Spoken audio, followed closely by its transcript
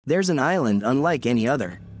There's an island unlike any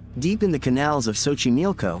other. Deep in the canals of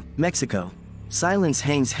Xochimilco, Mexico. Silence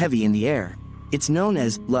hangs heavy in the air. It's known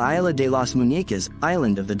as La Isla de las Muñecas,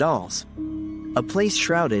 Island of the Dolls. A place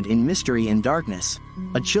shrouded in mystery and darkness.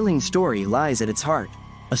 A chilling story lies at its heart.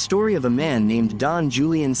 A story of a man named Don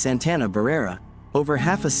Julian Santana Barrera. Over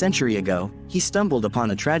half a century ago, he stumbled upon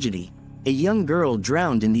a tragedy. A young girl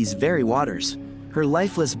drowned in these very waters. Her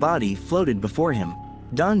lifeless body floated before him.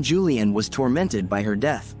 Don Julian was tormented by her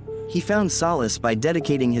death. He found solace by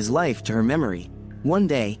dedicating his life to her memory. One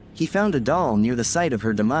day, he found a doll near the site of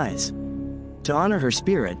her demise. To honor her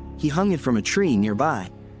spirit, he hung it from a tree nearby.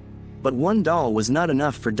 But one doll was not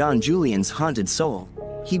enough for Don Julian's haunted soul.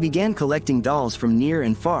 He began collecting dolls from near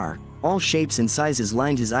and far. All shapes and sizes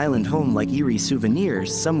lined his island home like eerie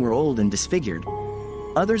souvenirs. Some were old and disfigured.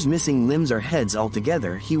 Others missing limbs or heads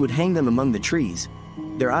altogether. He would hang them among the trees,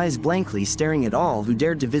 their eyes blankly staring at all who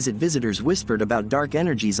dared to visit. Visitors whispered about dark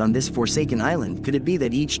energies on this forsaken island. Could it be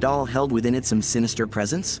that each doll held within it some sinister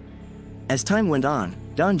presence? As time went on,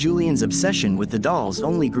 Don Julian's obsession with the dolls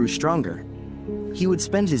only grew stronger. He would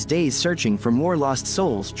spend his days searching for more lost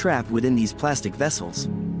souls trapped within these plastic vessels.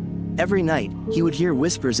 Every night, he would hear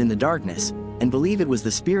whispers in the darkness, and believe it was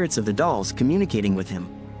the spirits of the dolls communicating with him.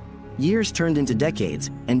 Years turned into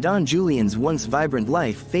decades, and Don Julian's once vibrant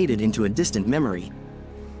life faded into a distant memory.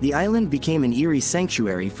 The island became an eerie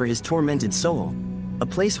sanctuary for his tormented soul, a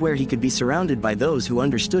place where he could be surrounded by those who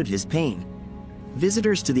understood his pain.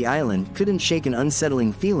 Visitors to the island couldn't shake an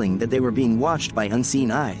unsettling feeling that they were being watched by unseen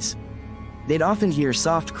eyes. They'd often hear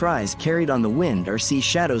soft cries carried on the wind or see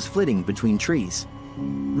shadows flitting between trees.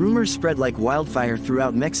 Rumors spread like wildfire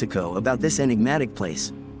throughout Mexico about this enigmatic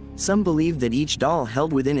place. Some believed that each doll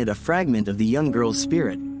held within it a fragment of the young girl's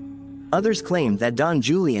spirit. Others claimed that Don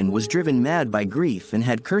Julian was driven mad by grief and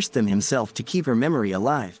had cursed them himself to keep her memory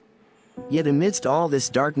alive. Yet amidst all this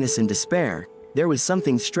darkness and despair, there was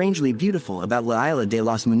something strangely beautiful about La Isla de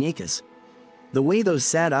las Muñecas. The way those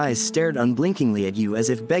sad eyes stared unblinkingly at you as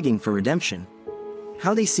if begging for redemption.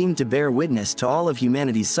 How they seemed to bear witness to all of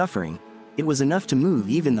humanity's suffering. It was enough to move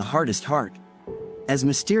even the hardest heart. As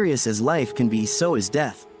mysterious as life can be, so is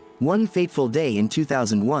death. One fateful day in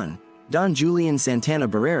 2001, Don Julian Santana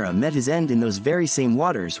Barrera met his end in those very same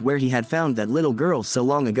waters where he had found that little girl so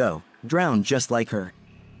long ago, drowned just like her.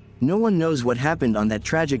 No one knows what happened on that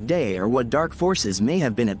tragic day or what dark forces may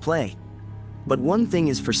have been at play. But one thing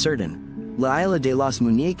is for certain. La Isla de las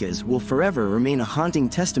Muñecas will forever remain a haunting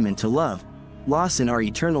testament to love, loss, and our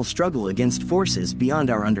eternal struggle against forces beyond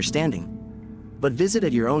our understanding. But visit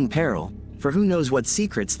at your own peril, for who knows what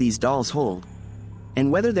secrets these dolls hold.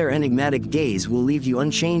 And whether their enigmatic gaze will leave you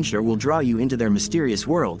unchanged or will draw you into their mysterious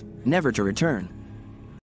world, never to return.